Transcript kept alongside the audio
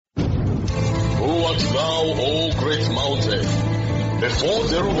art thou, O great mountain? Before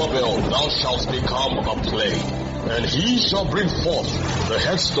Zerubbabel thou shalt become a plain, and he shall bring forth the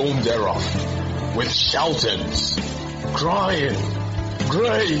headstone thereof, with shoutings, crying,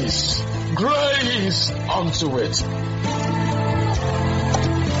 Grace, grace unto it.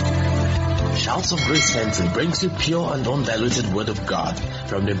 Shouts of Grace Henson brings you pure and undiluted word of God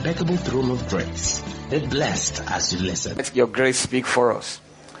from the impeccable throne of grace. Be blessed as you listen. Let your grace speak for us.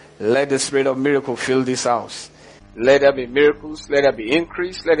 Let the spirit of miracle fill this house. Let there be miracles. Let there be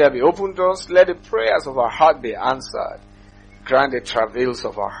increase. Let there be open doors. Let the prayers of our heart be answered. Grant the travails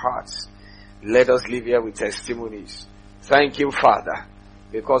of our hearts. Let us live here with testimonies. Thank you, Father,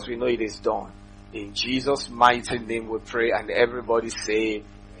 because we know it is done. In Jesus' mighty name we pray, and everybody say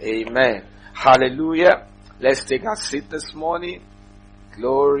amen. Hallelujah. Let's take our seat this morning.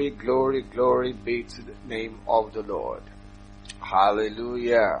 Glory, glory, glory be to the name of the Lord.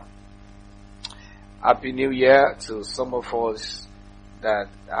 Hallelujah. Happy New Year to some of us that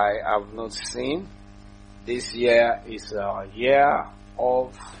I have not seen. This year is a year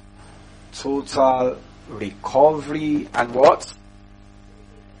of total recovery and what?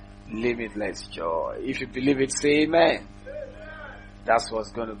 Limitless joy. If you believe it, say amen. That's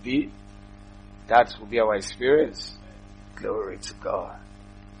what's going to be. That will be our experience. Glory to God.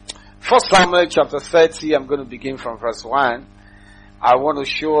 1 Samuel chapter 30, I'm going to begin from verse 1. I want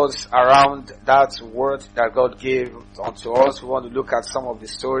to show us around that word that God gave unto us. We want to look at some of the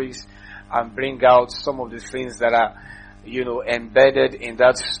stories and bring out some of the things that are, embedded in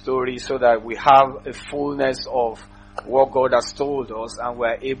that story so that we have a fullness of what God has told us and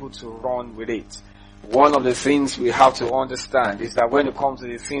we're able to run with it. One of the things we have to understand is that when it comes to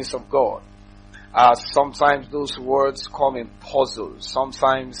the things of God, sometimes those words come in puzzles.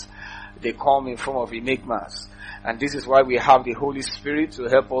 Sometimes they come in form of enigmas. And this is why we have the Holy Spirit to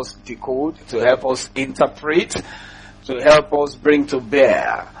help us decode, to help us interpret, to help us bring to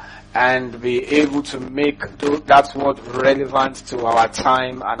bear, and be able to make that word relevant to our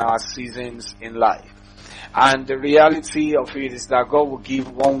time and our seasons in life. And the reality of it is that God will give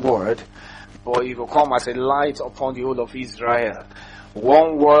one word, but it will come as a light upon the whole of Israel.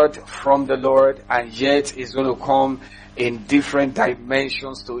 One word from the Lord, and yet it's going to come in different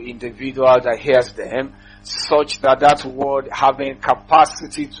dimensions to individual that hears them, such that that word having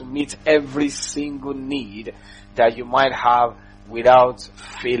capacity to meet every single need that you might have without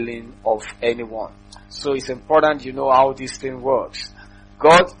failing of anyone. So it's important you know how this thing works.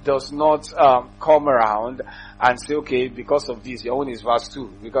 God does not come around and say, okay, because of this, your own is verse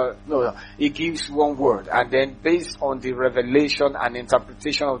 2. Because no, He gives one word, and then based on the revelation and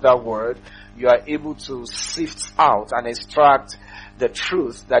interpretation of that word, you are able to sift out and extract the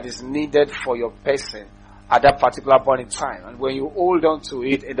truth that is needed for your person at that particular point in time. And when you hold on to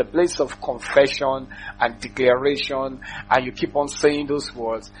it in the place of confession and declaration, and you keep on saying those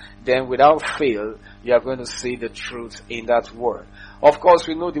words, then without fail, you are going to see the truth in that word. Of course,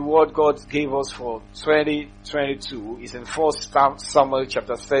 we know the word God gave us for 2022 is in 1 Samuel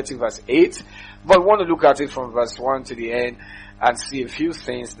chapter 30 verse 8. But we want to look at it from verse 1 to the end and see a few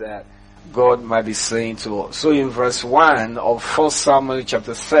things that God might be saying to us. So in verse 1 of 1 Samuel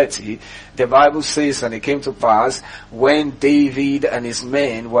chapter 30, the Bible says, and it came to pass, when David and his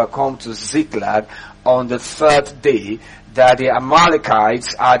men were come to Ziklag on the third day, that the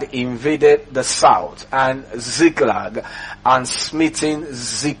Amalekites had invaded the south and Ziklag, and smitten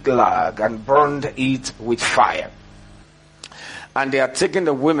Ziklag, and burned it with fire. And they had taken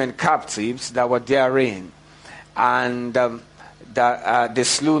the women captives that were therein, and that they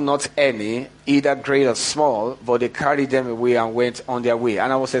slew not any, either great or small, but they carried them away and went on their way.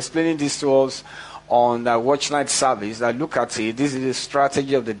 And I was explaining this to us on the watch night service. That look at it, this is the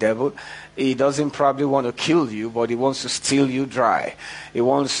strategy of the devil. He doesn't probably want to kill you, but he wants to steal you dry. He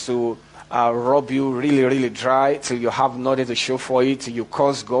wants to rob you really, really dry till you have nothing to show for it, till you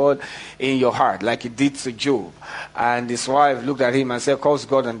curse God in your heart, like he did to Job. And his wife looked at him and said, curse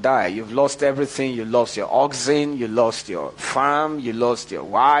God and die. You've lost everything. You lost your oxen, you lost your farm, you lost your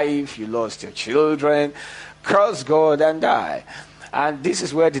wife, you lost your children. Curse God and die. And this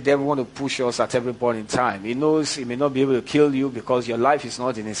is where the devil wants to push us at every point in time. He knows he may not be able to kill you because your life is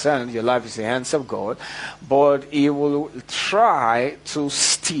not in his hands. Your life is in the hands of God. But he will try to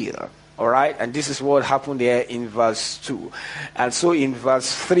steal. Alright, and this is what happened there in verse 2. And so in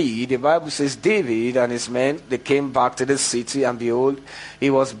verse 3, the Bible says, David and his men, they came back to the city, and behold,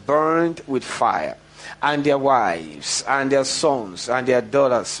 he was burned with fire. And their wives, and their sons, and their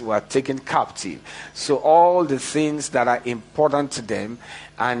daughters were taken captive. So all the things that are important to them,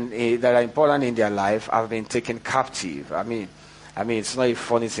 and that are important in their life, have been taken captive. I mean, I mean, it's not a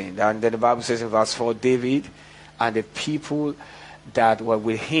funny thing. And then the Bible says in verse 4, David and the people that were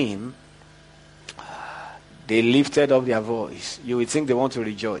with him, they lifted up their voice. You would think they want to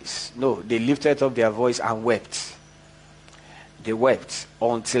rejoice. No, they lifted up their voice and wept. They wept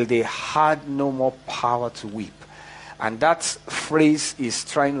until they had no more power to weep. And that phrase is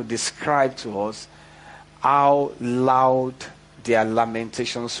trying to describe to us how loud their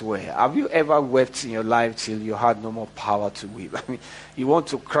lamentations were. Have you ever wept in your life till you had no more power to weep? I mean, you want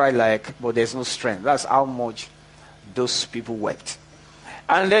to cry but there's no strength. That's how much those people wept.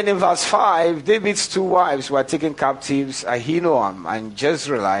 And then in verse 5, David's 2 wives were taken captives, Ahinoam and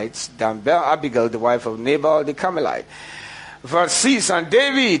Jezreelites, than Abigail, the wife of Nabal the Carmelite. Verse 6, and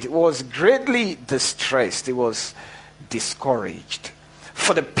David was greatly distressed. He was discouraged.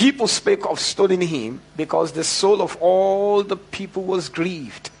 For the people spake of stoning him, because the soul of all the people was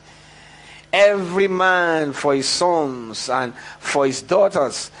grieved. Every man for his sons and for his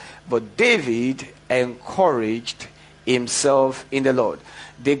daughters. But David encouraged himself in the Lord.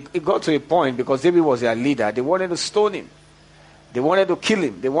 It got to a point, because David was their leader, they wanted to stone him. They wanted to kill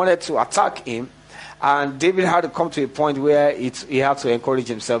him. They wanted to attack him. And David had to come to a point where he had to encourage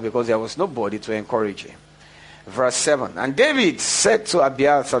himself, because there was nobody to encourage him. Verse 7. And David said to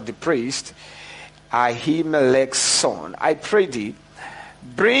Abiathar the priest, Ahimelech's son, I pray thee,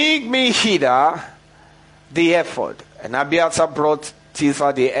 bring me hither the ephod. And Abiathar brought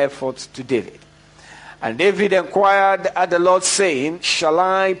thither the ephod to David. And David inquired at the Lord, saying, shall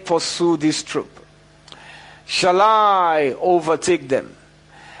I pursue this troop? Shall I overtake them?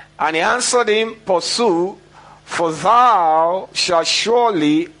 And he answered him, pursue, for thou shalt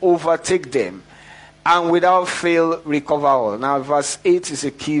surely overtake them, and without fail recover all. Now verse 8 is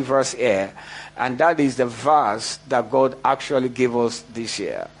a key verse here, and that is the verse that God actually gave us this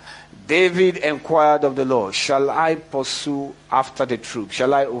year. David inquired of the Lord, shall I pursue after the troop?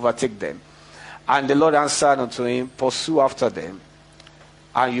 Shall I overtake them? And the Lord answered unto him, pursue after them,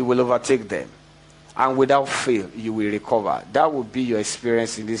 and you will overtake them, and without fail you will recover. That will be your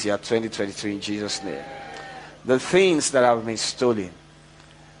experience in this year 2023 in Jesus' name. The things that have been stolen,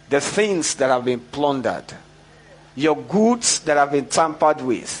 the things that have been plundered, your goods that have been tampered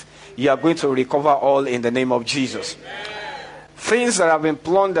with, you are going to recover all in the name of Jesus. Things that have been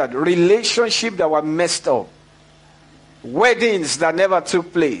plundered, relationships that were messed up, weddings that never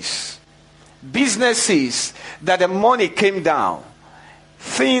took place, businesses that the money came down,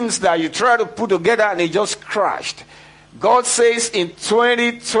 things that you try to put together and it just crashed. God says in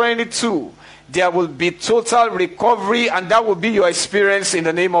 2022 there will be total recovery, and that will be your experience in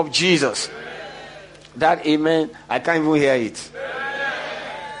the name of Jesus. That amen, I can't even hear it.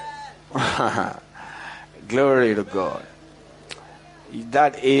 Glory to God.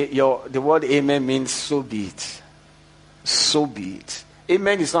 The word amen means so be it. So be it.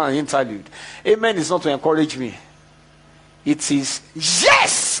 Amen is not an interlude. Amen is not to encourage me. It is,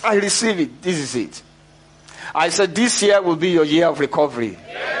 yes, I receive it. This is it. I said this year will be your year of recovery.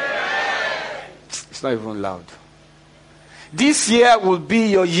 It's not even loud. This year will be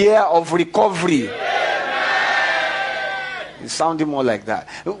your year of recovery. It's sounding more like that.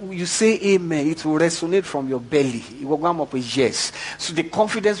 You say amen, it will resonate from your belly. It will come up with yes. So the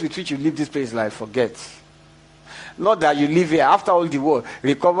confidence with which you live this place, like, forget. Not that you live here after all the war,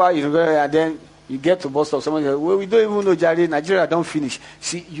 recover, and then you get to bus stop, someone says, well, we don't even know Jari, Nigeria don't finish.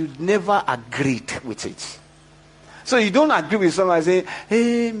 See, you never agreed with it. So you don't agree with someone and say,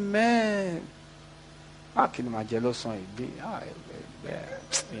 amen. How can my jealous son be?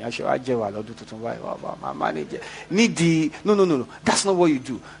 No. That's not what you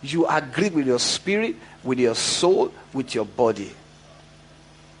do. You agree with your spirit, with your soul, with your body.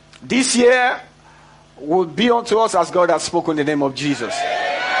 This year will be unto us as God has spoken in the name of Jesus.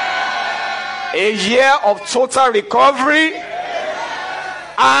 A year of total recovery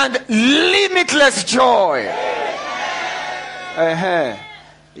and limitless joy.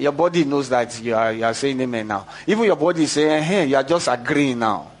 Your body knows that you are saying amen now. Even your body is saying, you are just agreeing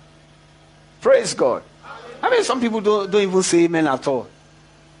now. Praise God. I mean, some people don't even say amen at all.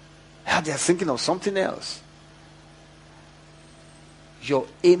 They are thinking of something else. Your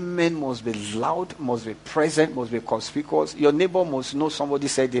amen must be loud, must be present, must be conspicuous. Your neighbor must know somebody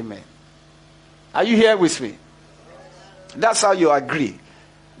said amen. Are you here with me? That's how you agree.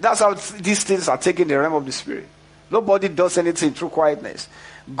 That's how these things are taken in the realm of the spirit. Nobody does anything through quietness.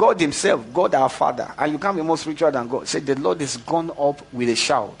 God himself, God our Father, and you can't be more spiritual than God, said the Lord is gone up with a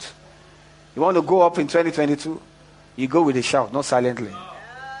shout. You want to go up in 2022? You go with a shout, not silently.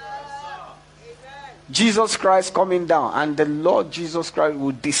 Jesus Christ coming down, and the Lord Jesus Christ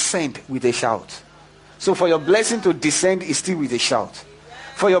will descend with a shout. So for your blessing to descend, is still with a shout.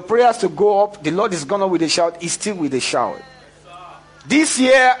 For your prayers to go up, the Lord is gone up with a shout, is still with a shout. This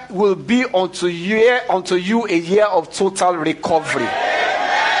year will be unto you a year of total recovery.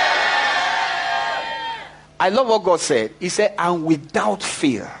 I love what God said. He said, and without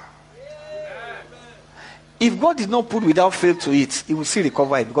fail. If God did not put without fail to it, he will still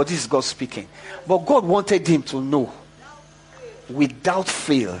recover it, because this is God speaking. But God wanted him to know, without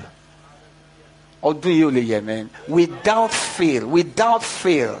fail. Or do you hear, man? Without fail. Without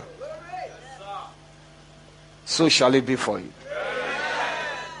fail. So shall it be for you.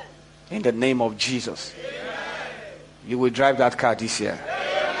 In the name of Jesus. You will drive that car this year.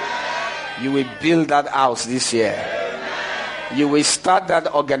 You will build that house this year. You will start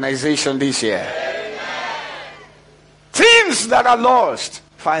that organization this year. Things that are lost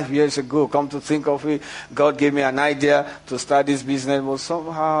 5 years ago, come to think of it, God gave me an idea to start this business, but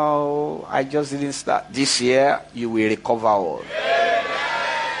somehow I just didn't start. This year, you will recover all.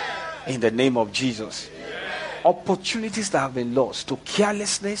 In the name of Jesus. Opportunities that have been lost to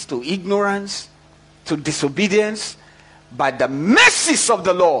carelessness, to ignorance, to disobedience, by the mercies of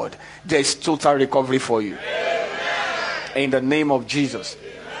the Lord, there is total recovery for you. In the name of Jesus.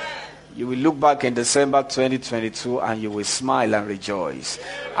 You will look back in December 2022 and you will smile and rejoice.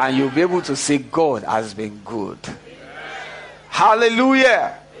 And you'll be able to say, God has been good.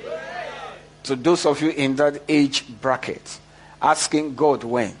 Hallelujah. To those of you in that age bracket, asking God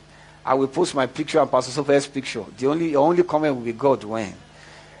when. I will post my picture and Pastor Sophia's picture. The only comment will be, God when.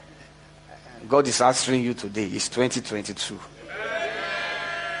 God is answering you today. It's 2022.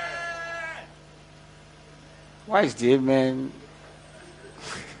 Why is the amen?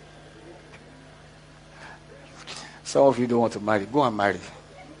 Some of you don't want to marry. Go and marry.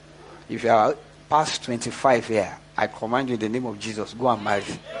 If you are past 25 here, I command you in the name of Jesus, go and marry.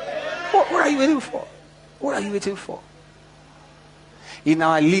 What are you waiting for? What are you waiting for? In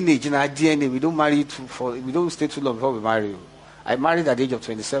our lineage, in our DNA, we don't stay too long before we marry. I married at the age of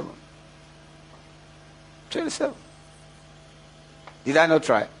 27. 27. Did I not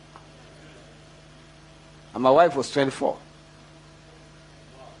try? And my wife was 24.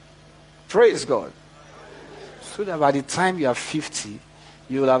 Praise God. So that by the time you are 50,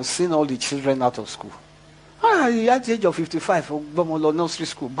 you will have seen all the children out of school. At the age of 55, nursery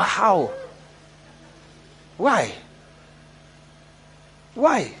school. But how? Why?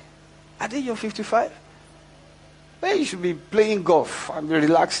 Why? At the age of 55? Well, you should be playing golf and be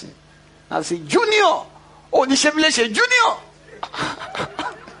relaxing. And say, Junior! Oh, Nishemile, Junior!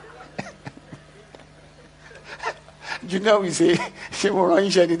 Junior will say,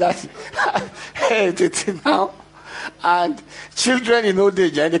 now. And children in old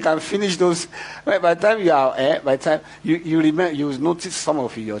age, they can finish those. By the time you are, by the time you remember, you will notice some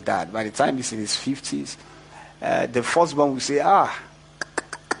of your dad. By the time he's in his 50s, the firstborn will say,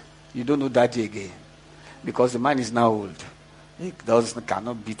 you don't know daddy again, because the man is now old. He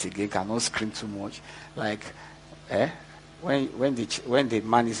cannot beat again, cannot scream too much. Like, when the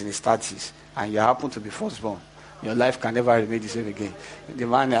man is in his 30s and you happen to be firstborn, your life can never remain the same again. The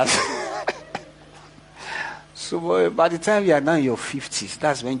man has. So by the time you are now in your 50s,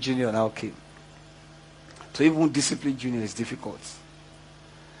 that's when Junior now came. So even discipline Junior is difficult.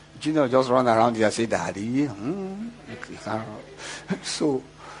 Junior just run around here and say, Daddy. So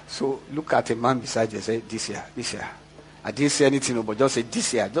look at a man beside you and say, this year. I didn't say anything, but just say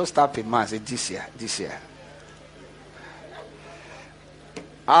this year. Just tap a man and say this year.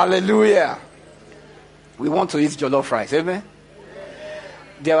 Hallelujah. We want to eat jollof rice, amen?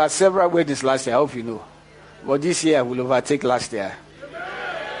 There were several weddings last year, I hope you know. But this year will overtake last year.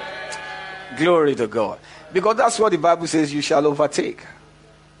 Glory to God. Because that's what the Bible says, you shall overtake.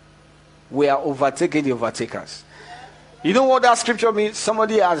 We are overtaking the overtakers. You know what that scripture means?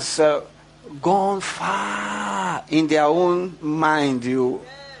 Somebody has gone far in their own mind.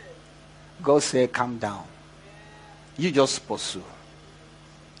 God said, calm down. You just pursue.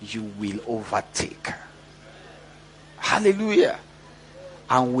 You will overtake. Hallelujah.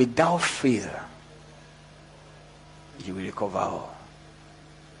 And without fear, you will recover all.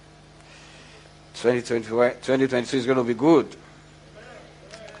 2022 is going to be good.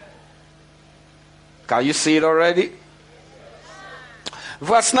 Can you see it already?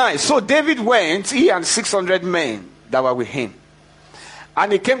 Verse 9. So David went, he and 600 men that were with him.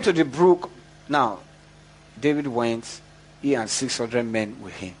 And he came to the brook. Now, David went, he and 600 men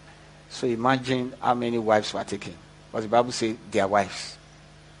with him. So imagine how many wives were taken. But the Bible says their wives.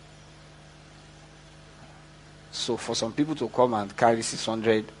 So for some people to come and carry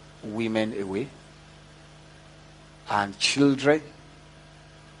 600 women away and children,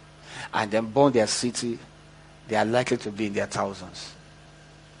 and then burn their city, they are likely to be in their thousands.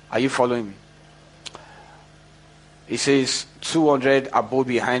 Are you following me? It says 200 abode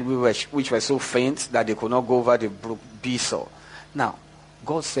behind, which were so faint that they could not go over the brook Besor. Now,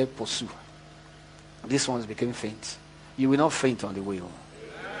 God said, pursue. These ones became faint. You will not faint on the way home.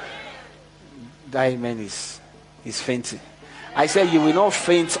 That amen is fainting. I said you will not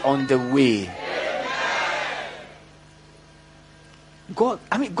faint on the way.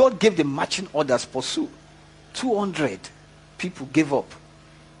 God gave the marching orders, pursue. 200 people gave up.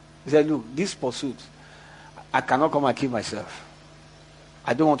 He said, look, this pursuit, I cannot come and kill myself.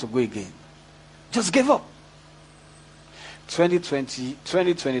 I don't want to go again. Just give up.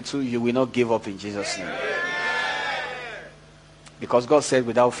 2022, you will not give up in Jesus' name. Because God said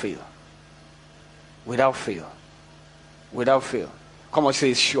without fail. Without fail. Without fail. Come on,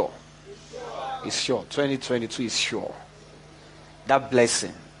 say it's sure. It's sure. 2022 is sure. That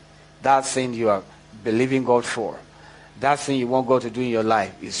blessing, that thing you are believing God for, that thing you want God to do in your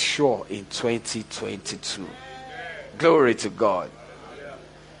life is sure in 2022. Glory to God.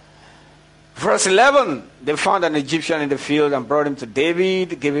 Verse 11, they found an Egyptian in the field and brought him to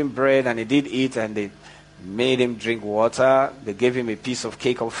David, gave him bread, and he did eat, and they made him drink water. They gave him a piece of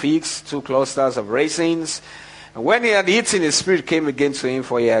cake of figs, 2 clusters of raisins. And when he had eaten, his spirit came again to him,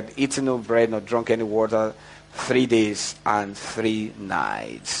 for he had eaten no bread nor drunk any water 3 days and 3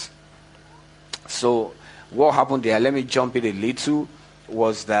 nights. So what happened there, let me jump in a little,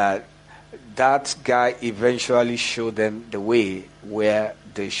 was that guy eventually showed them the way where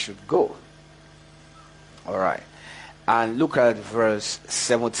they should go. All right. And look at verse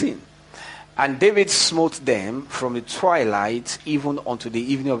 17. And David smote them from the twilight even unto the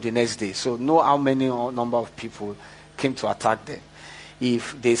evening of the next day. So know how many number of people came to attack them.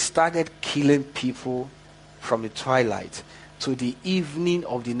 If they started killing people from the twilight to the evening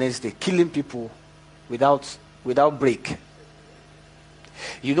of the next day, killing people without break.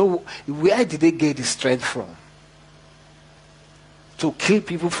 You know, where did they get the strength from? To kill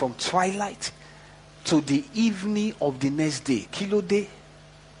people from twilight to the evening of the next day. Kilo day.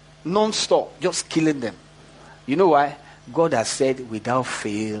 Non-stop. Just killing them. You know why? God has said, without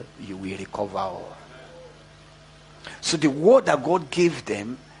fail, you will recover all. So the word that God gave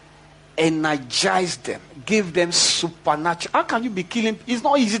them energized them. Gave them supernatural. How can you be killing? It's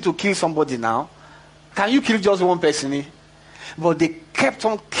not easy to kill somebody now. Can you kill just one person? But they kept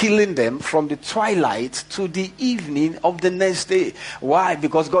on killing them from the twilight to the evening of the next day. Why?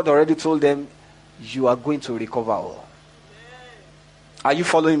 Because God already told them, you are going to recover all. Are you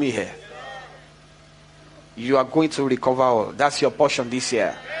following me here? You are going to recover all. That's your portion this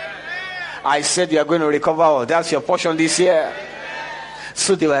year. I said you are going to recover all. That's your portion this year.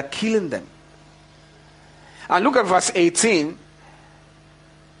 So they were killing them. And look at verse 18.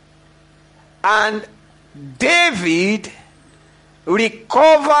 And David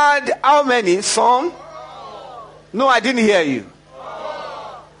recovered how many? Some? No, I didn't hear you.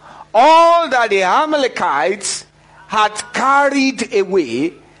 All that the Amalekites had carried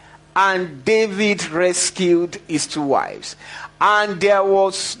away, and David rescued his 2 wives. And there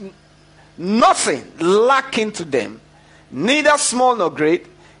was nothing lacking to them, neither small nor great,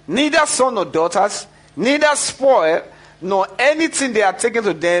 neither son nor daughters, neither spoil, nor anything they had taken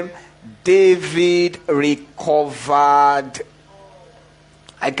to them. David recovered.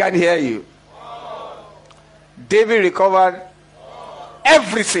 I can't hear you. David recovered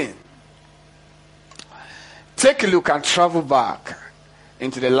everything. Take a look and travel back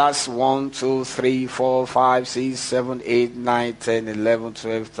into the last 1, 2, 3, 4, 5, 6, 7, 8, 9, 10, 11,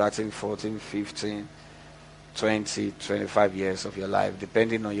 12, 13, 14, 15, 20, 25 years of your life,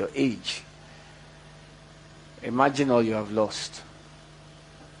 depending on your age. Imagine all you have lost.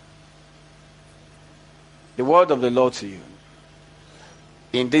 The word of the Lord to you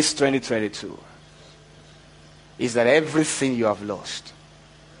in this 2022 is that everything you have lost,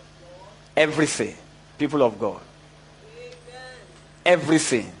 everything, people of God,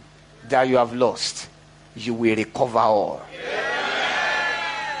 everything that you have lost, you will recover all.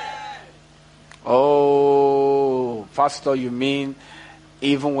 Oh, Pastor, you mean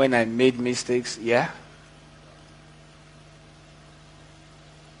even when I made mistakes? Yeah.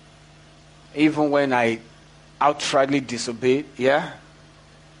 Even when I outrightly disobeyed? Yeah.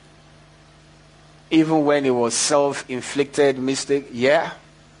 Even when it was self-inflicted mistake? Yeah.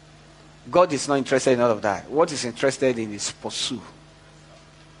 God is not interested in all of that. What he's interested in is pursue.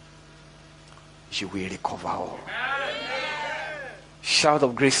 You will recover all. Shout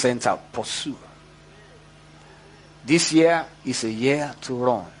of Grace Center, pursue. This year is a year to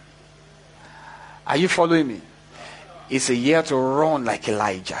run. Are you following me? It's a year to run like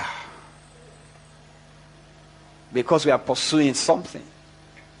Elijah. because we are pursuing something.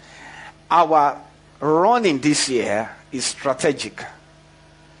 Our running this year is strategic,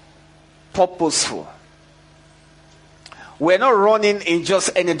 purposeful. We're not running in just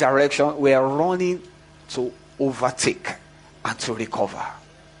any direction. We are running to overtake and to recover.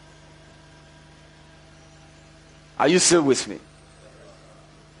 Are you still with me?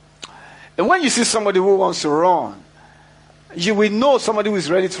 And when you see somebody who wants to run, you will know somebody who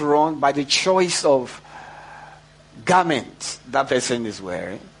is ready to run by the choice of garments that person is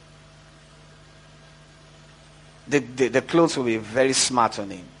wearing. The clothes will be very smart on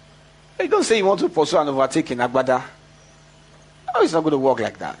him. You don't say you want to pursue and overtake in Agbada. No, it's not going to work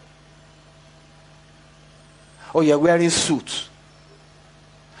like that. Oh, you're wearing suit.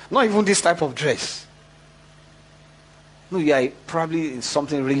 Not even this type of dress. No, you are probably in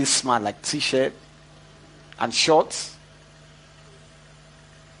something really smart like t-shirt and shorts.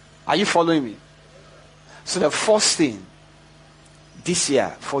 Are you following me? So the first thing this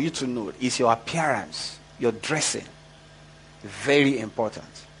year for you to know is your appearance, your dressing. Very important.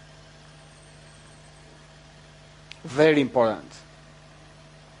 Very important.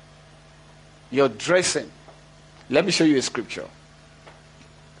 Your dressing. Let me show you a scripture,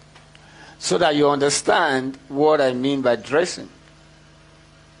 so that you understand what I mean by dressing.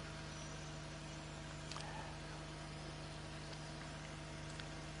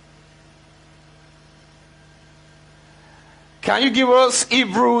 Can you give us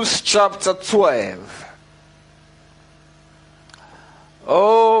Hebrews chapter 12?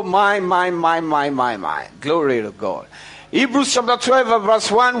 Oh, my. Glory to God. Hebrews chapter 12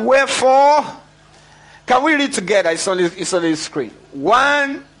 verse 1. Wherefore, can we read together? It's on the screen.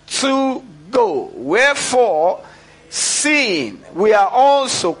 1, 2, go. Wherefore, seeing we are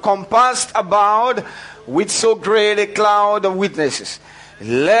also compassed about with so great a cloud of witnesses,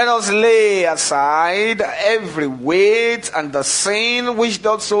 let us lay aside every weight and the sin which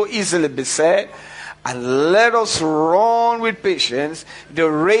doth so easily beset, and let us run with patience the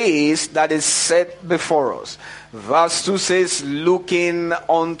race that is set before us. Verse 2 says, looking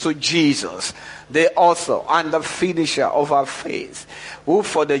unto Jesus, the author and the finisher of our faith, who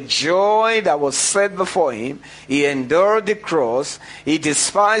for the joy that was set before him, he endured the cross, he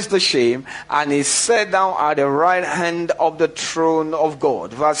despised the shame, and he sat down at the right hand of the throne of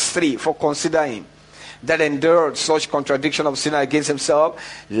God. Verse 3, for consider him that endured such contradiction of sin against himself,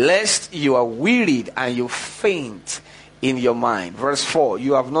 lest you are wearied and you faint in your mind. Verse 4,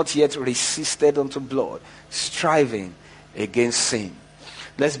 you have not yet resisted unto blood, striving against sin.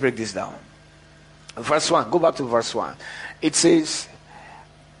 Let's break this down. Verse 1, go back to verse 1. It says,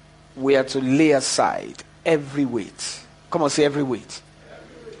 we are to lay aside every weight. Come on, say every weight.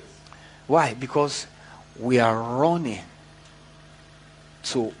 Why? Because we are running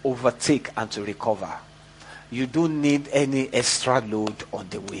to overtake and to recover. You don't need any extra load on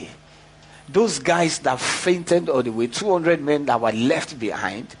the way. Those guys that fainted on the way, 200 men that were left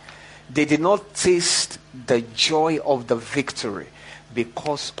behind, they did not taste the joy of the victory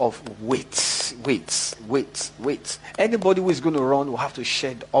because of weights. Anybody who is going to run will have to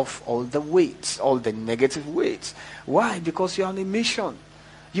shed off all the weights, all the negative weights. Why? Because you're on a mission.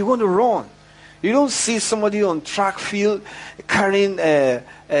 You want to run. You don't see somebody on track field carrying a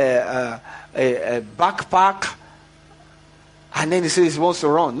backpack and then he says he wants to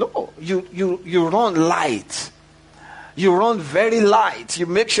run. No, you run light. You run very light. You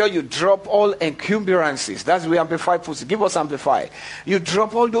make sure you drop all encumbrances. That's where Amplified puts it. Give us Amplified. You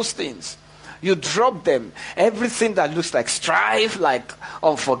drop all those things. You drop them. Everything that looks like strife, like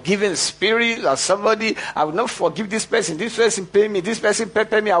unforgiving spirit, or somebody, I will not forgive this person pay me, this person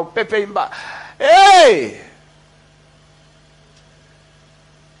pay me, I will pay him back. Hey!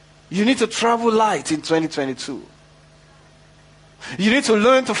 You need to travel light in 2022. You need to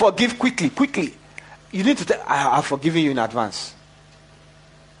learn to forgive quickly. You need to tell, I've forgiven you in advance.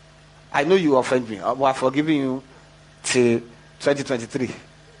 I know you offend me, but I've forgiven you till 2023.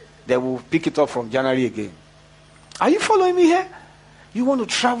 They will pick it up from January again. Are you following me here? You want to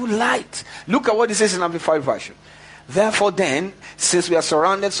travel light. Look at what it says in Amplified Version. Therefore then, since we are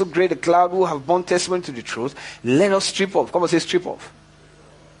surrounded so great a cloud who have borne testimony to the truth, let us strip off. Come on, say strip off.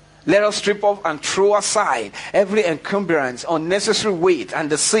 Let us strip off and throw aside every encumbrance, unnecessary weight, and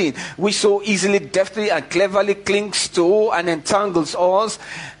the sin which so easily, deftly, and cleverly clings to and entangles us.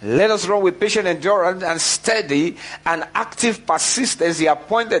 Let us run with patient endurance and steady and active persistence the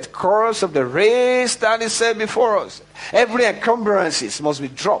appointed course of the race that is set before us. Every encumbrances must be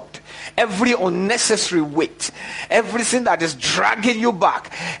dropped. Every unnecessary weight, everything that is dragging you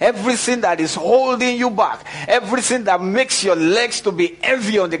back, everything that is holding you back, everything that makes your legs to be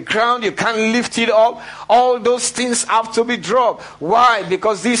heavy on the ground, you can't lift it up, all those things have to be dropped. Why?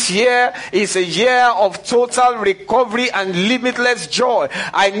 Because this year is a year of total recovery and limitless joy.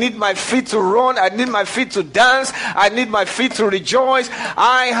 I need my feet to run, I need my feet to dance, I need my feet to rejoice.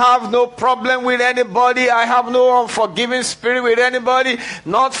 I have no problem with anybody, I have no unforgiving spirit with anybody,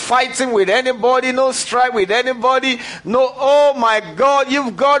 not fighting with anybody, no strife with anybody, no, oh my God,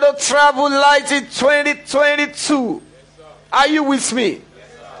 you've got to travel light in 2022. Are you with me?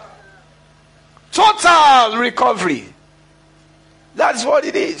 Total recovery. That's what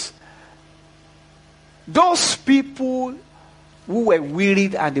it is. Those people who were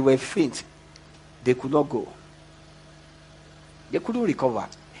wearied and they were faint, they could not go. They couldn't recover.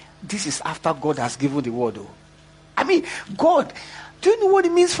 This is after God has given the word. I mean, God, do you know what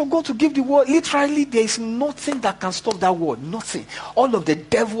it means for God to give the word? Literally, there is nothing that can stop that word. Nothing. All of the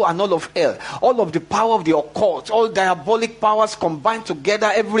devil and all of hell, all of the power of the occult, all diabolic powers combined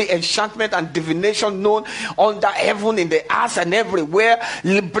together, every enchantment and divination known under heaven, in the earth and everywhere,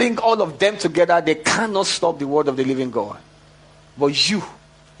 bring all of them together. They cannot stop the word of the living God. But you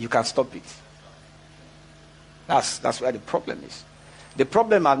can stop it. That's where the problem is. The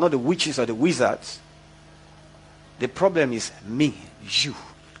problem are not the witches or the wizards. The problem is me, you.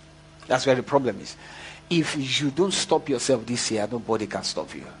 That's where the problem is. If you don't stop yourself this year, nobody can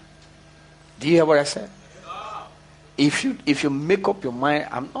stop you. Do you hear what I said? If you make up your mind,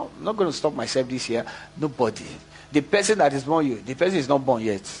 I'm not going to stop myself this year, nobody. The person that is born you, the person is not born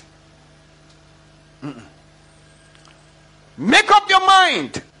yet. Make up your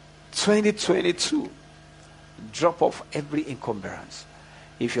mind. 2022. Drop off every encumbrance.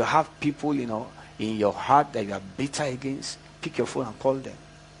 If you have people, in your heart that you are bitter against, pick your phone and call them.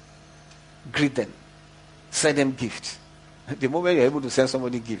 Greet them. Send them gifts. The moment you're able to send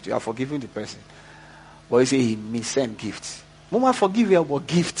somebody a gift, you are forgiving the person. But you say he may send gifts. Mama forgive you about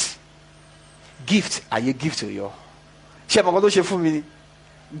gifts. Gift. Are you gift to you?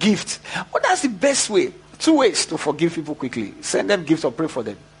 Gift. Well, that's the best way. 2 ways to forgive people quickly. Send them gifts or pray for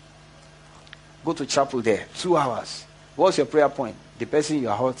them. Go to chapel there. 2 hours. What's your prayer point? The person you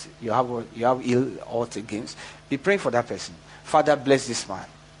have ill heart against. Be praying for that person. Father, bless this man.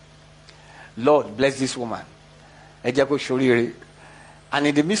 Lord, bless this woman. And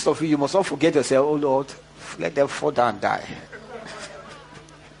in the midst of it, you must not forget yourself. Oh Lord, let them fall down and die.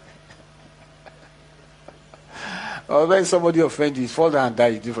 Or when somebody offends you, fall down and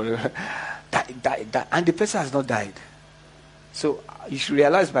die. Die. And the person has not died. So you should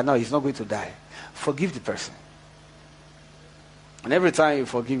realize by now he's not going to die. Forgive the person. And every time you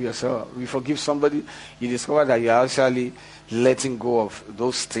forgive yourself, you forgive somebody, you discover that you are actually letting go of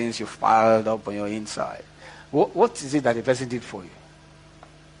those things you've piled up on your inside. What is it that the person did for you?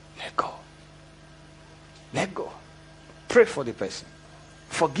 Let go. Let go. Pray for the person.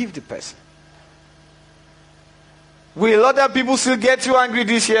 Forgive the person. Will other people still get you angry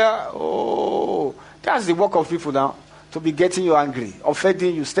this year? Oh, that's the work of people now. To be getting you angry,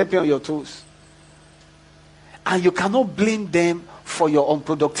 offending you, stepping on your toes. And you cannot blame them for your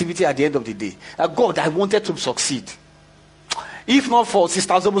unproductivity at the end of the day. God, I wanted to succeed. If not for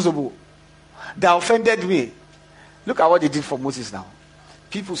Sister Zobozobo, that offended me. Look at what they did for Moses now.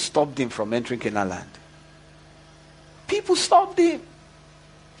 People stopped him from entering Canaan land. People stopped him.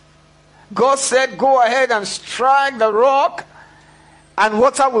 God said, go ahead and strike the rock and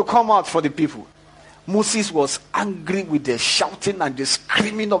water will come out for the people. Moses was angry with the shouting and the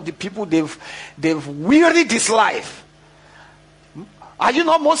screaming of the people. They've wearied his life. Are you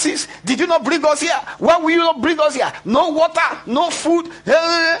not Moses? Did you not bring us here? Why will you not bring us here? No water, no food.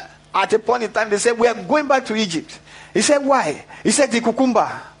 At a point in time, they said, we are going back to Egypt. He said, why? He said, the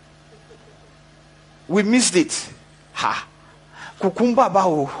cucumber. We missed it. Ha. Cucumber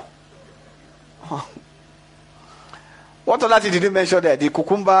bao. What other thing did he mention there? The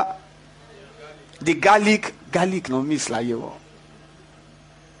cucumber, the garlic no miss like you.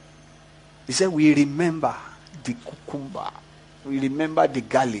 He said, we remember the cucumber. We remember the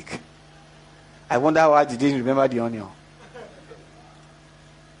garlic. I wonder why they didn't remember the onion.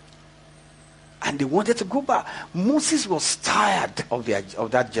 And they wanted to go back. Moses was tired of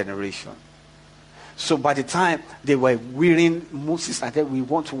that generation. So by the time they were wearying Moses and said, we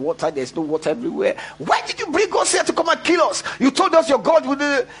want water, there's no water everywhere. Why did you bring us here to come and kill us? You told us your God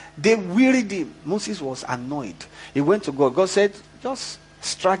would. They wearied him. Moses was annoyed. He went to God. God said, just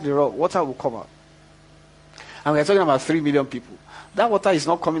strike the rock, water will come out. And we are talking about 3 million people. That water is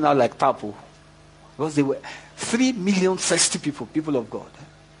not coming out like tap. Because 3 million thirsty people of God.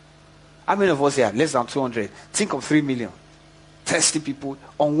 How many of us here? Less than 200. Think of 3 million thirsty people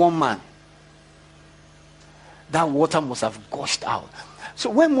on one man. That water must have gushed out. So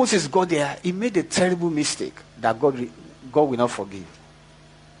when Moses got there, he made a terrible mistake that God will not forgive.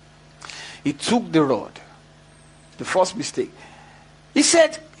 He took the rod. The first mistake. He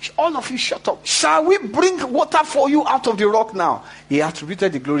said, all of you shut up. Shall we bring water for you out of the rock now? He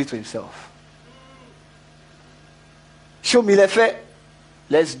attributed the glory to himself. Show me lefe.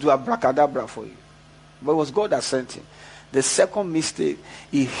 Let's do abracadabra for you. But it was God that sent him. The second mistake,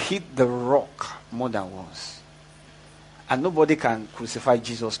 he hit the rock more than once. And nobody can crucify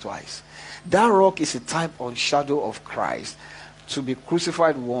Jesus twice. That rock is a type or shadow of Christ to be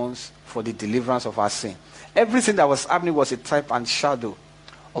crucified once for the deliverance of our sin. Everything that was happening was a type and shadow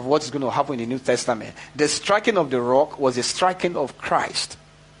of what is going to happen in the New Testament. The striking of the rock was the striking of Christ.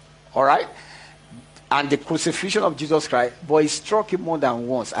 Alright? And the crucifixion of Jesus Christ, but he struck him more than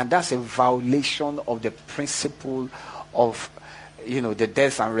once. And that's a violation of the principle of, the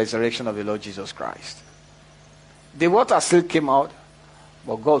death and resurrection of the Lord Jesus Christ. The water still came out,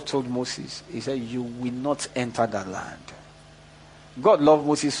 but God told Moses, he said, you will not enter that land. God loved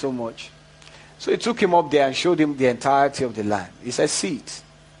Moses so much. So he took him up there and showed him the entirety of the land. He said, see it.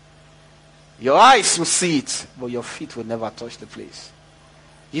 Your eyes will see it, but your feet will never touch the place.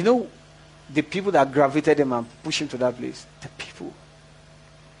 You know, the people that gravitated him and pushed him to that place, the people.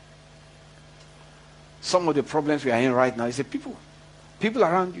 Some of the problems we are in right now is the people. People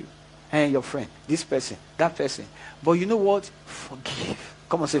around you. Hey, your friend, this person, that person. But you know what? Forgive.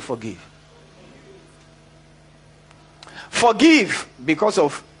 Come on, say forgive. Forgive because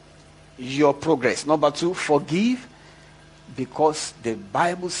of your progress. Number 2, forgive because the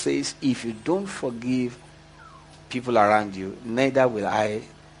Bible says if you don't forgive people around you, neither will I,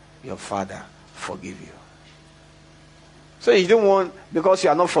 your Father, forgive you. So you don't want, because you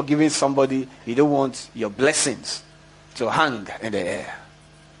are not forgiving somebody, you don't want your blessings to hang in the air.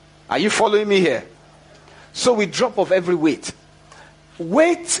 Are you following me here? So we drop off every weight.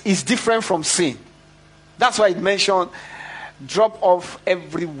 Weight is different from sin. That's why it mentioned drop off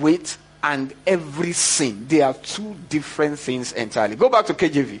every weight and every sin. They are two different things entirely. Go back to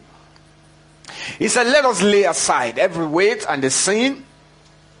KJV. He said, let us lay aside every weight and the sin.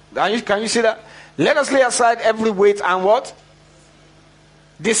 Can you see that? Let us lay aside every weight and what?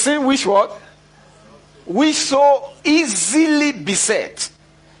 The sin which what? Which so easily beset.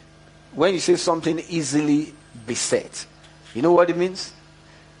 When you say something easily beset, you know what it means?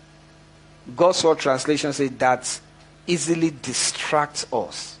 God's word translation says that easily distracts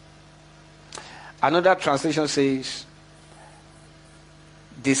us. Another translation says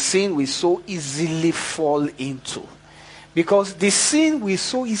the sin we so easily fall into. Because the sin we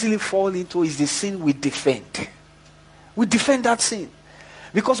so easily fall into is the sin we defend. We defend that sin.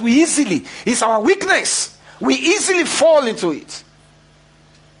 Because it's our weakness. We easily fall into it.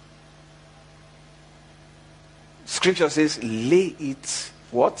 Scripture says, lay it,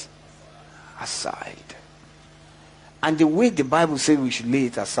 what? Aside. And the way the Bible says we should lay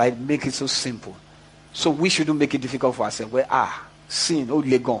it aside, make it so simple. So we shouldn't make it difficult for ourselves. Sin,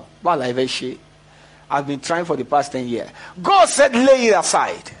 legon. I've been trying for the past 10 years. God said, lay it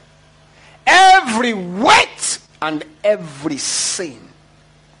aside. Every weight and every sin.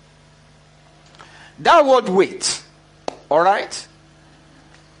 That word weight, alright?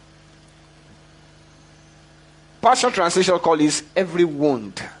 Passion Translation calls this every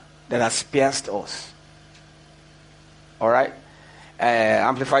wound that has pierced us. Alright?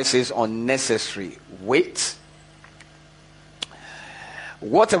 Amplified says unnecessary weight.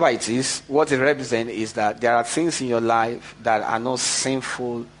 Whatever it is, what it represents is that there are things in your life that are not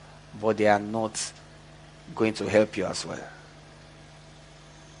sinful, but they are not going to help you as well.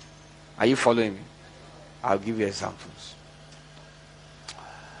 Are you following me? I'll give you examples.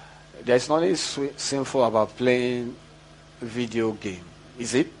 There's nothing sinful about playing video game.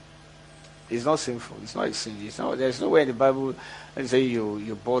 Is it? It's not sinful. It's not a sin. There's nowhere in the Bible that say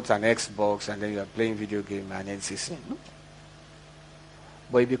you bought an Xbox and then you are playing video game and then it's a sin. No?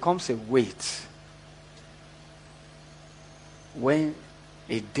 But it becomes a weight when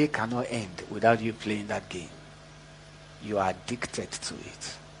a day cannot end without you playing that game. You are addicted to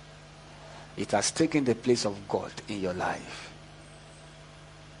it. It has taken the place of God in your life.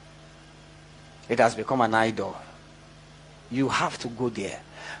 It has become an idol. You have to go there.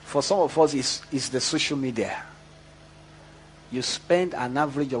 For some of us, it's the social media. You spend an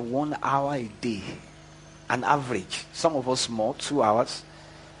average of 1 hour a day. An average. Some of us more, 2 hours.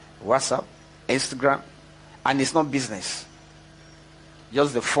 WhatsApp, Instagram. And it's not business.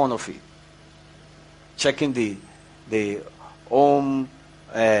 Just the fun of it. checking the home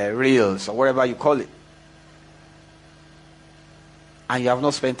reels or whatever you call it, and you have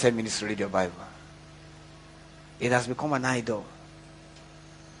not spent 10 minutes to read your Bible. It has become an idol.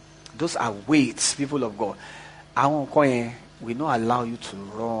 Those are weights, people of God. We not allow you to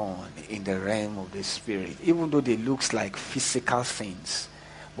run in the realm of the spirit, even though they look like physical things.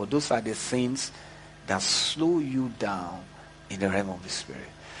 But those are the things that slow you down in the realm of the spirit.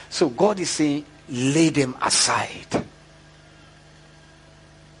 So God is saying, lay them aside.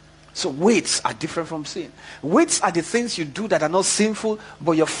 So weights are different from sin. Weights are the things you do that are not sinful,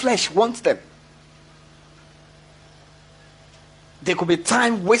 but your flesh wants them. There could be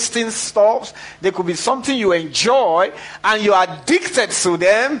time wasting stuff. There could be something you enjoy and you're addicted to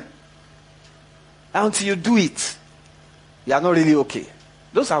them until you do it. You are not really okay.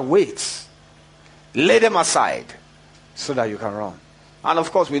 Those are weights. Lay them aside so that you can run. And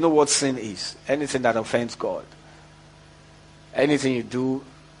of course, we know what sin is. Anything that offends God. Anything you do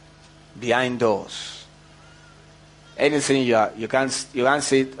behind doors. Anything you can't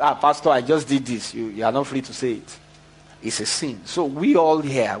say, Pastor, I just did this. You are not free to say it. It's a sin. So we all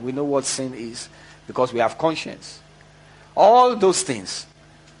here, we know what sin is because we have conscience. All those things.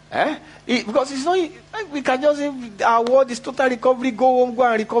 Because it's not, we can just say our word is total recovery, go home, go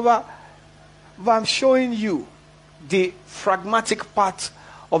and recover. But I'm showing you the pragmatic part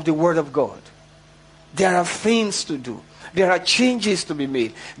of the word of God. There are things to do. There are changes to be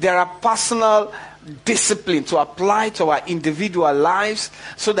made. There are personal discipline to apply to our individual lives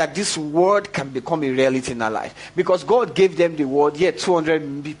so that this word can become a reality in our life. Because God gave them the word, yet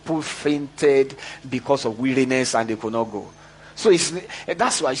 200 people fainted because of weariness and they could not go. So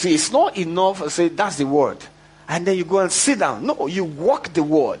that's why it's not enough to say that's the word and then you go and sit down. No, you walk the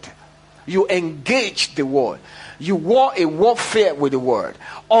word. You engage the word. You war a warfare with the word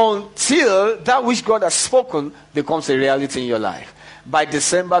until that which God has spoken becomes a reality in your life. By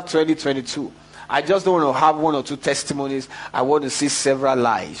December 2022, I just don't want to have one or two testimonies. I want to see several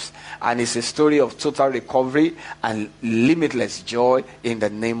lives. And it's a story of total recovery and limitless joy in the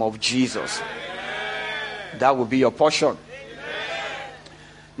name of Jesus. That will be your portion.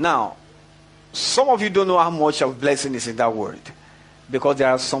 Now, some of you don't know how much of blessing is in that word. Because there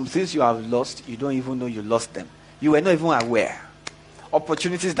are some things you have lost, you don't even know you lost them. You were not even aware.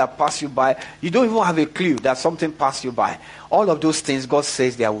 Opportunities that pass you by, you don't even have a clue that something passed you by. All of those things, God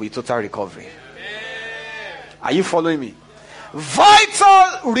says there will be total recovery. Are you following me?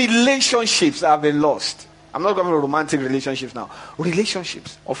 Vital relationships have been lost. I'm not going to romantic relationships now.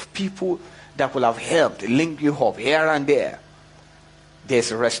 Relationships of people that will have helped link you up here and there.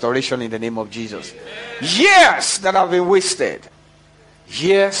 There's a restoration in the name of Jesus. Years that have been wasted.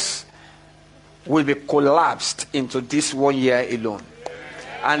 Years will be collapsed into this 1 year alone.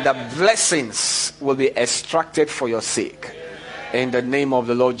 And the blessings will be extracted for your sake. In the name of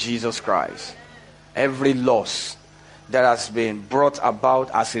the Lord Jesus Christ. Every loss that has been brought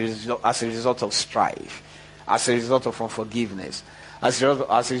about as a result of strife, as a result of unforgiveness, as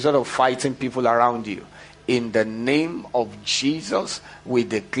a result of fighting people around you. In the name of Jesus, we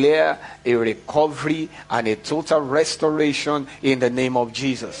declare a recovery and a total restoration in the name of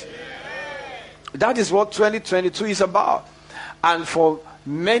Jesus. That is what 2022 is about. And for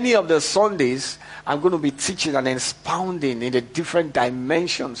many of the Sundays, I'm going to be teaching and expounding in the different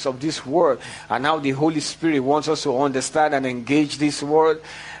dimensions of this word and how the Holy Spirit wants us to understand and engage this word.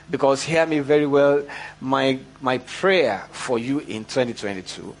 Because hear me very well, my prayer for you in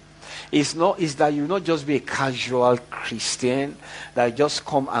 2022 is that you not just be a casual Christian that just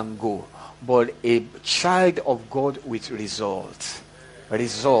come and go, but a child of God with results.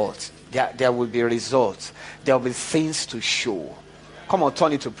 Results. There will be results. There will be things to show. Come on,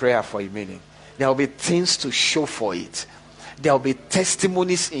 turn it to prayer for a minute. There will be things to show for it. There will be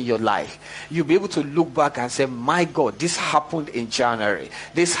testimonies in your life. You'll be able to look back and say, my God, this happened in January.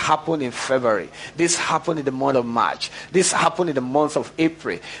 This happened in February. This happened in the month of March. This happened in the month of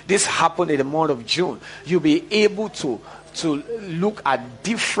April. This happened in the month of June. You'll be able to look at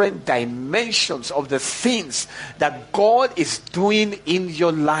different dimensions of the things that God is doing in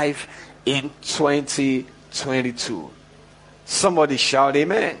your life in 2022. Somebody shout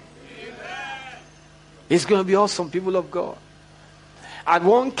amen. It's going to be awesome, people of God. And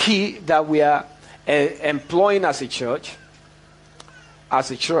one key that we are employing as a church,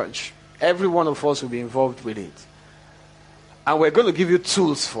 every one of us will be involved with it. And we're going to give you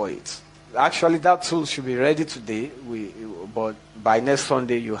tools for it. Actually, that tool should be ready today, but by next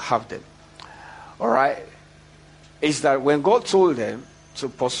Sunday you have them. All right? Is that when God told them to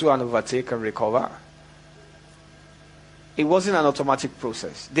pursue and overtake and recover, It wasn't an automatic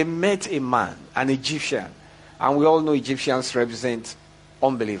process. They met a man, an Egyptian, and we all know Egyptians represent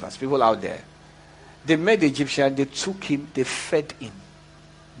unbelievers, people out there. They met the Egyptian, they took him, they fed him,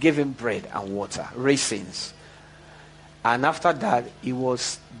 gave him bread and water, raisins. And after that, it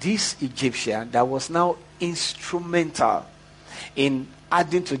was this Egyptian that was now instrumental in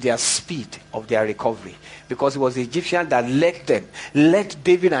adding to their speed of their recovery. Because it was the Egyptian that led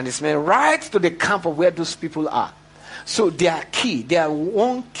David and his men right to the camp of where those people are. So their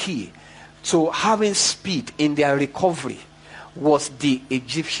one key to having speed in their recovery was the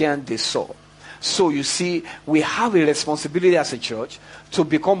Egyptian they saw. So you see, we have a responsibility as a church to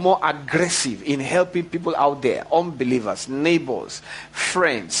become more aggressive in helping people out there, unbelievers, neighbors,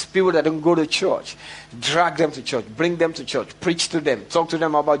 friends, people that don't go to church. Drag them to church, bring them to church, preach to them, talk to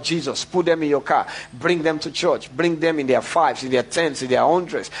them about Jesus, put them in your car, bring them to church, bring them in their 5s, in their 10s, in their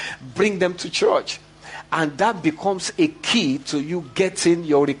 100s, bring them to church. And that becomes a key to you getting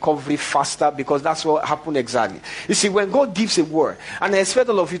your recovery faster, because that's what happened exactly. You see, when God gives a word, and I expect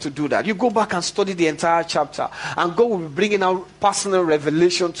all of you to do that, you go back and study the entire chapter, and God will be bringing out personal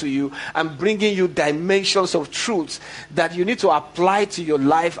revelation to you and bringing you dimensions of truths that you need to apply to your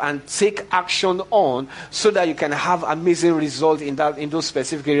life and take action on, so that you can have amazing results in those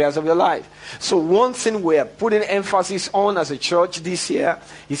specific areas of your life. So one thing we're putting emphasis on as a church this year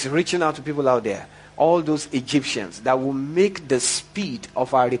is reaching out to people out there. All those Egyptians that will make the speed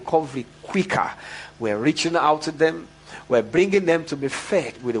of our recovery quicker. We're reaching out to them. We're bringing them to be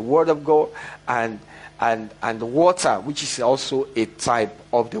fed with the word of God and the water, which is also a type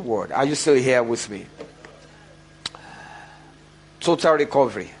of the word. Are you still here with me? Total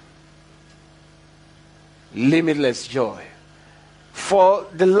recovery. Limitless joy. For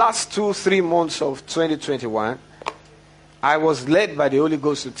the last 2-3 months of 2021, I was led by the Holy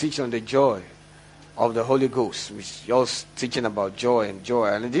Ghost to teach on the joy of the Holy Ghost, which was teaching about joy,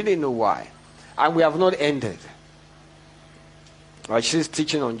 and I didn't know why. And we have not ended. She's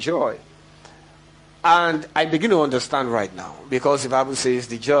teaching on joy. And I begin to understand right now, because the Bible says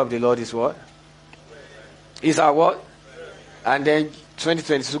the joy of the Lord is what? Is our what? And then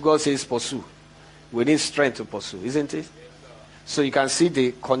 2022, God says pursue. We need strength to pursue, isn't it? So you can see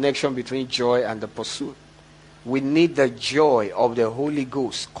the connection between joy and the pursuit. We need the joy of the Holy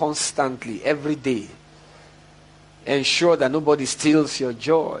Ghost constantly, every day. Ensure that nobody steals your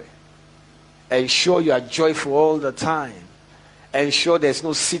joy. Ensure you are joyful all the time. Ensure there's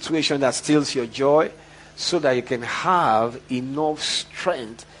no situation that steals your joy, so that you can have enough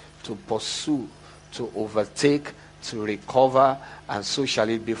strength to pursue, to overtake, to recover, and so shall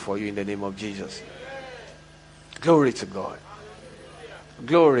it be for you in the name of Jesus. Glory to God.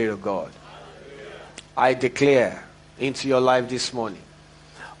 Glory to God. I declare into your life this morning,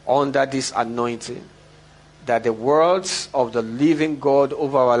 under this anointing, that the words of the living God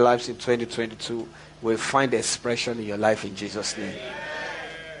over our lives in 2022 will find expression in your life in Jesus' name.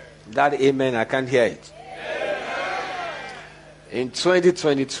 That amen, I can't hear it. In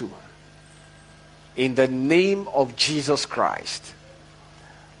 2022, in the name of Jesus Christ,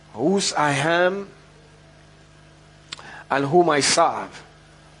 whose I am and whom I serve,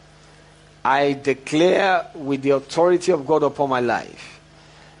 I declare with the authority of God upon my life,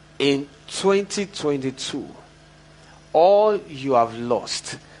 in 2022, all you have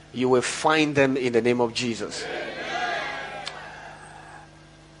lost, you will find them in the name of Jesus.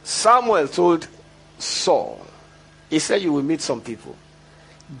 Samuel told Saul, he said, you will meet some people.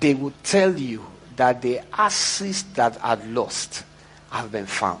 They will tell you that the asses that are lost have been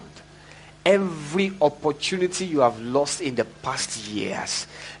found. Every opportunity you have lost in the past years,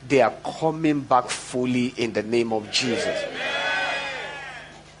 they are coming back fully in the name of Jesus.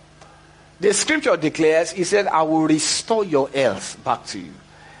 The scripture declares, he said, I will restore your health back to you.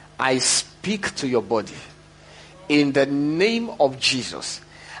 I speak to your body. In the name of Jesus,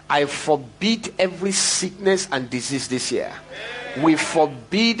 I forbid every sickness and disease this year. We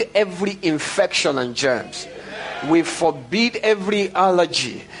forbid every infection and germs. We forbid every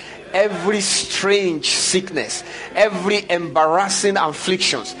allergy, every strange sickness, every embarrassing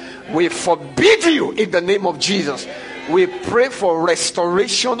afflictions. We forbid you in the name of Jesus. We pray for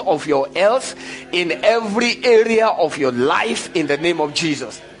restoration of your health in every area of your life in the name of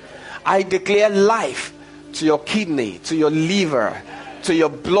Jesus. I declare life to your kidney, to your liver, to your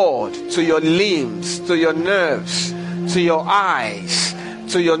blood, to your limbs, to your nerves, to your eyes,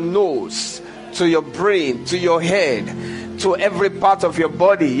 to your nose, to your brain, to your head, to every part of your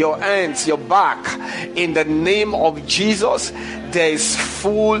body, your hands, your back. In the name of Jesus, there is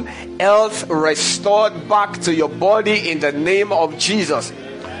full health restored back to your body in the name of Jesus.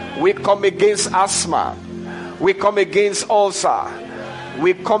 We come against asthma. We come against ulcer.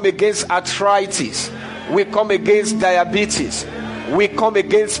 We come against arthritis. We come against diabetes. We come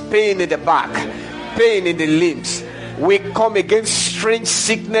against pain in the back, pain in the limbs. We come against strange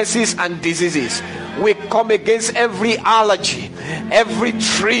sicknesses and diseases. We come against every allergy, every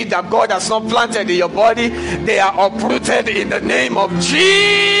tree that God has not planted in your body. They are uprooted in the name of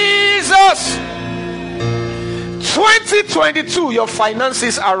Jesus. 2022, your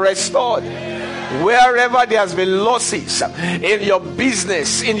finances are restored. Wherever there has been losses in your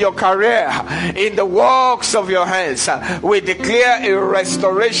business, in your career, in the works of your hands, we declare a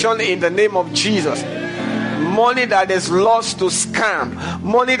restoration in the name of Jesus. Money that is lost to scam,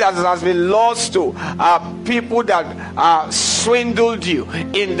 money that has been lost to people that swindled you,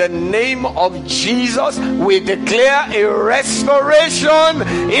 in the name of Jesus, we declare a restoration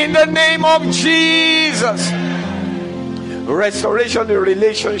in the name of Jesus. Restoration in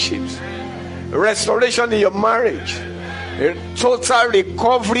relationships, restoration in your marriage, total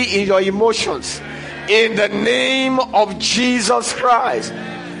recovery in your emotions, in the name of Jesus Christ.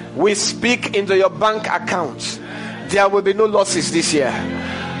 We speak into your bank accounts. There will be no losses this year.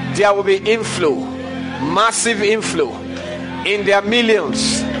 There will be inflow, massive inflow in their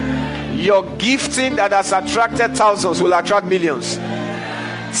millions. Your gifting that has attracted thousands will attract millions.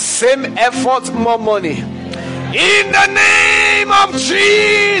 Same effort, more money. In the name of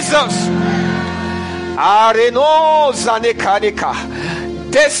Jesus. Areno Zanekanika,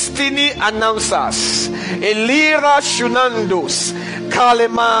 destiny announcers, Elira Shunandus,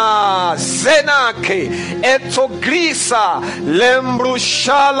 Kalema Zenake, Etogrisa, Lembru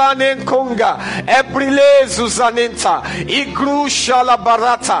Shalanenkonga, Ebrile Zuzanenta, Igru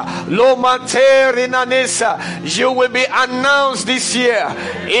Shalabarata, Lomaterinanesa. You will be announced this year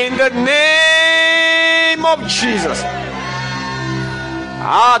in the name of Jesus.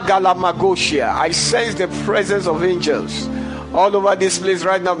 Agalamagoshia. I sense the presence of angels all over this place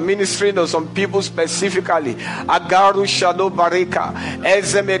right now, ministering to some people specifically. Agaru Shalo Barika,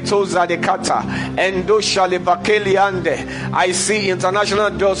 Ezemeto Zadekata, Endo Shalebakeli Ande. I see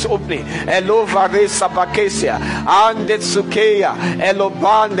international doors opening. Elo Varesa Bakesia, Ande Tsukeya, Elo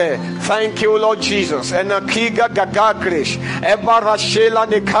Bande. Thank you, Lord Jesus. Enakiga Gagagrish, Ebarashela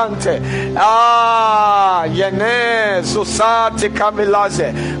Nekante, Yene Susate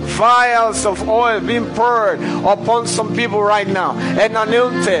Kamilaze. Vials of oil being poured upon some people right now. And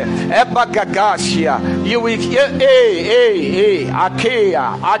Anunte, Ebagagashia, you will hear,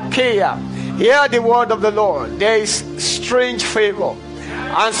 Achaia. Hear the word of the Lord. There is strange favor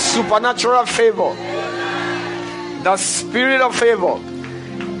and supernatural favor. The spirit of favor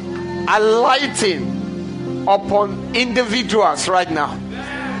alighting upon individuals right now.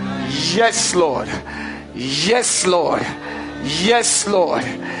 Yes, Lord. Yes, Lord. Yes, Lord.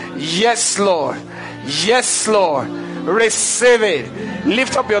 Yes, Lord. Yes, Lord. Receive it.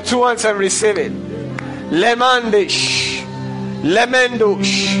 Lift up your two hands and receive it. Lemandish,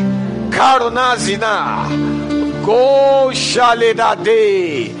 Lemendush, Karonazina, Go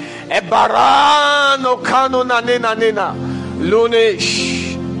Shaledade, Ebarano Kanonanena Nena,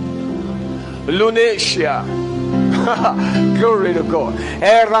 Lunesh, Lunesia. Glory to God.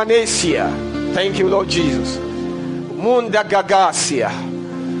 Eranesia. Thank you, Lord Jesus. Munda Gagasia,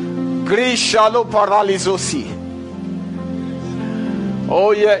 Grishalo Paralizosi.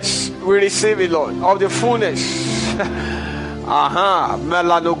 Oh yes, we receive it, Lord, of the fullness.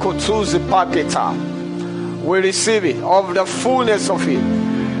 Melanokotuzi Paketa. We receive it, of the fullness of it.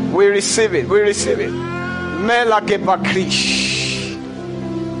 We receive it, we receive it. Melakebakrish.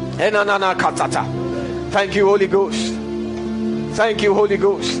 Enanana Katata. Thank you, Holy Ghost. Thank you, Holy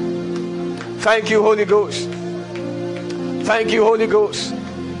Ghost. Thank you, Holy Ghost. Thank you, Holy Ghost.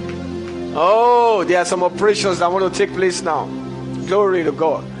 Oh, there are some operations that want to take place now. Glory to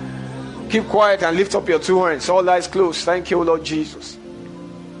God. Keep quiet and lift up your two hands. All eyes closed. Thank you, Lord Jesus.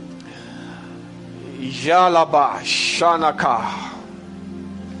 Yalaba Shanaka.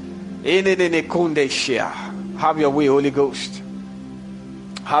 Have your way, Holy Ghost.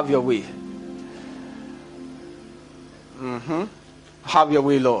 Have your way. Have your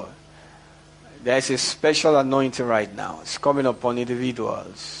way, Lord. There is a special anointing right now. It's coming upon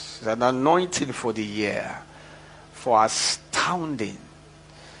individuals. It's an anointing for the year. For astounding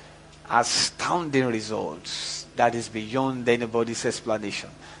results that is beyond anybody's explanation.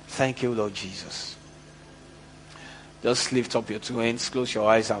 Thank you, Lord Jesus. Just lift up your two hands, close your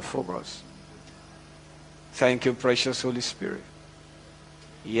eyes and focus. Thank you, precious Holy Spirit.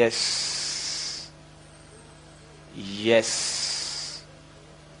 Yes. Yes.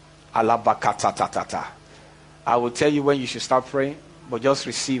 I will tell you when you should start praying, but just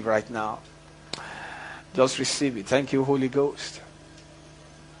receive right now. Just receive it. Thank you, Holy Ghost.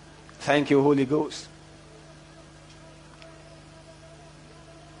 Thank you, Holy Ghost.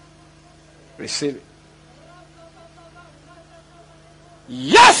 Receive it.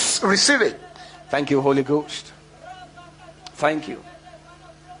 Yes! Receive it. Thank you, Holy Ghost. Thank you.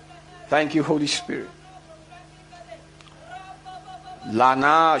 Thank you, Holy Spirit.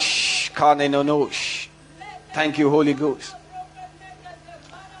 Lanash kanenonosh. Thank you, Holy Ghost.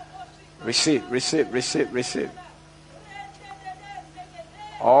 Receive, receive, receive, receive.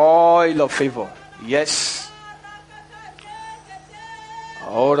 Oil of favor. Yes.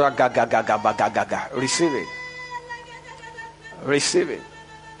 Ora gaga gaga gaga gaga. Receive it. Receive it.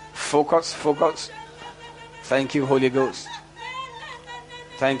 Focus, focus. Thank you, Holy Ghost.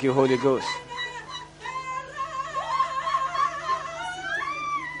 Thank you, Holy Ghost.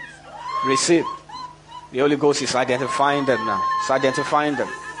 Receive. The Holy Ghost is identifying them now. It's identifying them.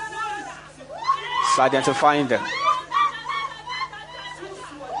 It's identifying them.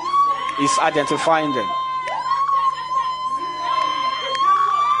 It's identifying them.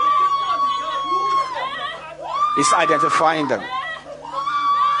 It's identifying them.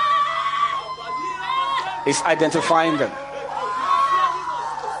 It's identifying them.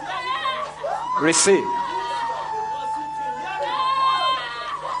 Receive.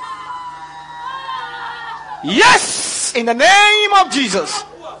 Yes! In the name of Jesus.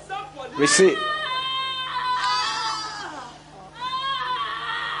 Receive.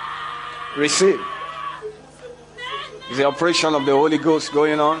 Receive. Is the operation of the Holy Ghost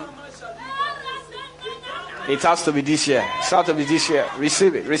going on? It has to be this year. It has to be this year.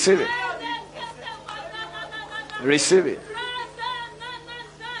 Receive it. Receive it. Receive it.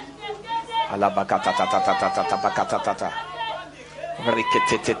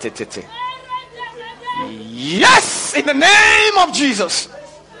 Yes, in the name of Jesus.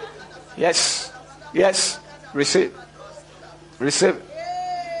 Yes, yes. Receive. Receive.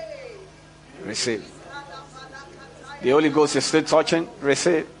 Receive. The Holy Ghost is still touching.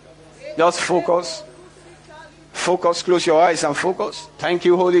 Receive. Just focus. Focus. Close your eyes and focus. Thank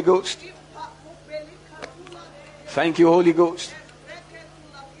you, Holy Ghost. Thank you, Holy Ghost.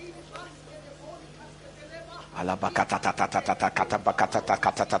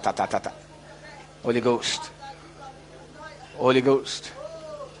 Holy Ghost. Holy Ghost.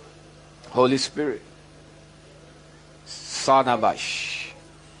 Holy Spirit. Sanabash.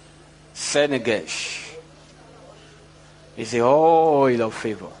 Senegesh. Is the oil of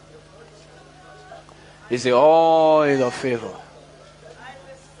favor. Is the oil of favor.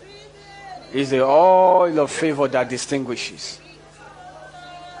 Is the oil of favor that distinguishes.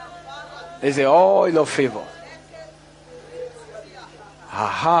 Is the oil of favor.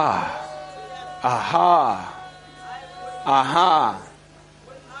 Aha. Aha. Aha.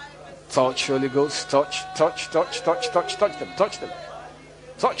 Touch, Holy Ghost. Touch, touch, touch, touch, touch, touch them. Touch them.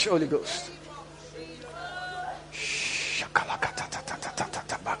 Touch, Holy Ghost.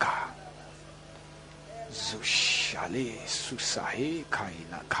 Zushale susahe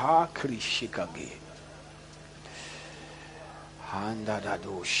kaina ka krishikage.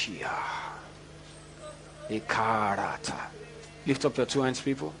 Handadadoshia. Ikarata. Lift up your two hands,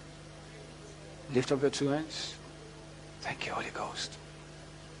 people. Lift up your two hands. Thank you, Holy Ghost.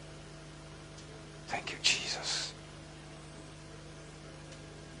 Thank you, Jesus.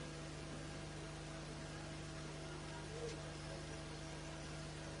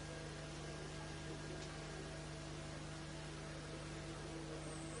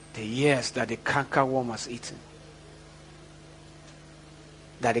 The years that the cankerworm has eaten,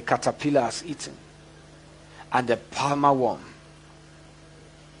 that the caterpillar has eaten, and the palmer worm.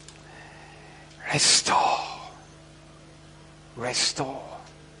 Restore. Restore.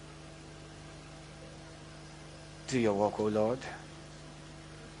 Do your work, O Lord.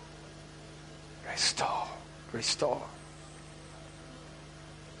 Restore. Restore.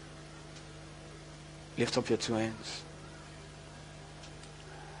 Lift up your two hands.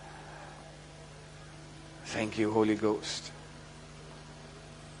 Thank you, Holy Ghost.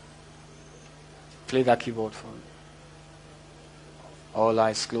 Play that keyboard for me. All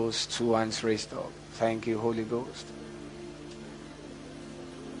eyes closed, two hands raised up. Thank you, Holy Ghost.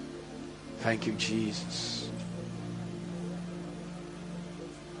 Thank you, Jesus.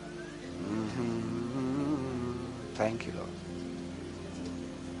 Thank you, Lord.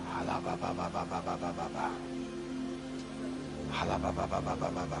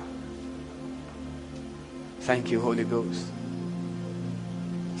 Thank you, Holy Ghost.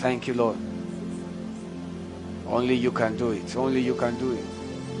 Thank you, Lord. Only you can do it. Only you can do it.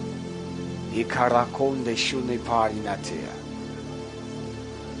 Ikarakonde shune parinatea.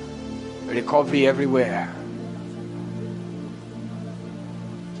 Recovery everywhere.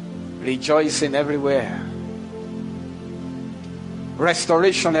 Rejoicing everywhere.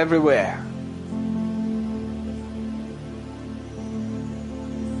 Restoration everywhere.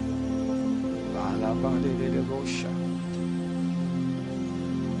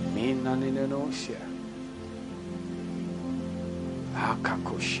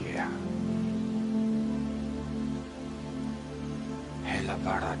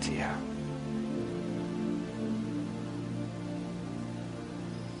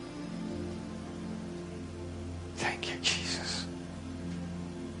 Thank you, Jesus.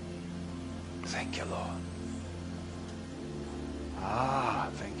 Thank you, Lord.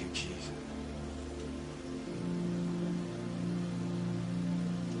 Thank you, Jesus.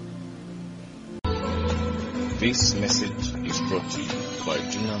 This message is brought to you by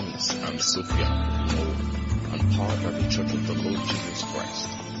Dunamis and Sophia Noah, and powered by the Church of the Lord Jesus Christ,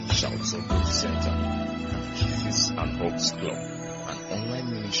 Shouts of Grace Center, and Kisses and Hugs Club, an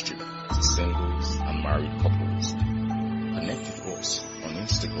online ministry to singles and married couples. Connect with us on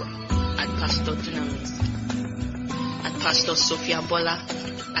Instagram at Pastor Dunamis, at Pastor Sophia Bola,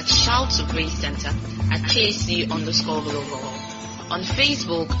 at Shouts of Grace Center, at KC_Global, on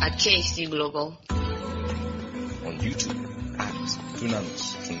Facebook at KC Global, on YouTube at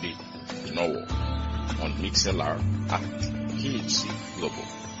Dunamis Tunde Noah, on Mixlr at KHC Global.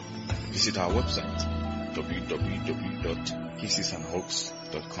 Visit our website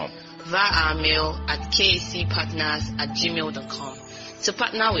www.kissesandhugs.com, via our mail at kcpartners@gmail.com. To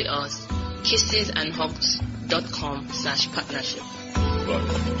partner with us, kissesandhugs.com/partnership. God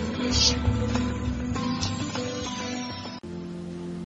bless you.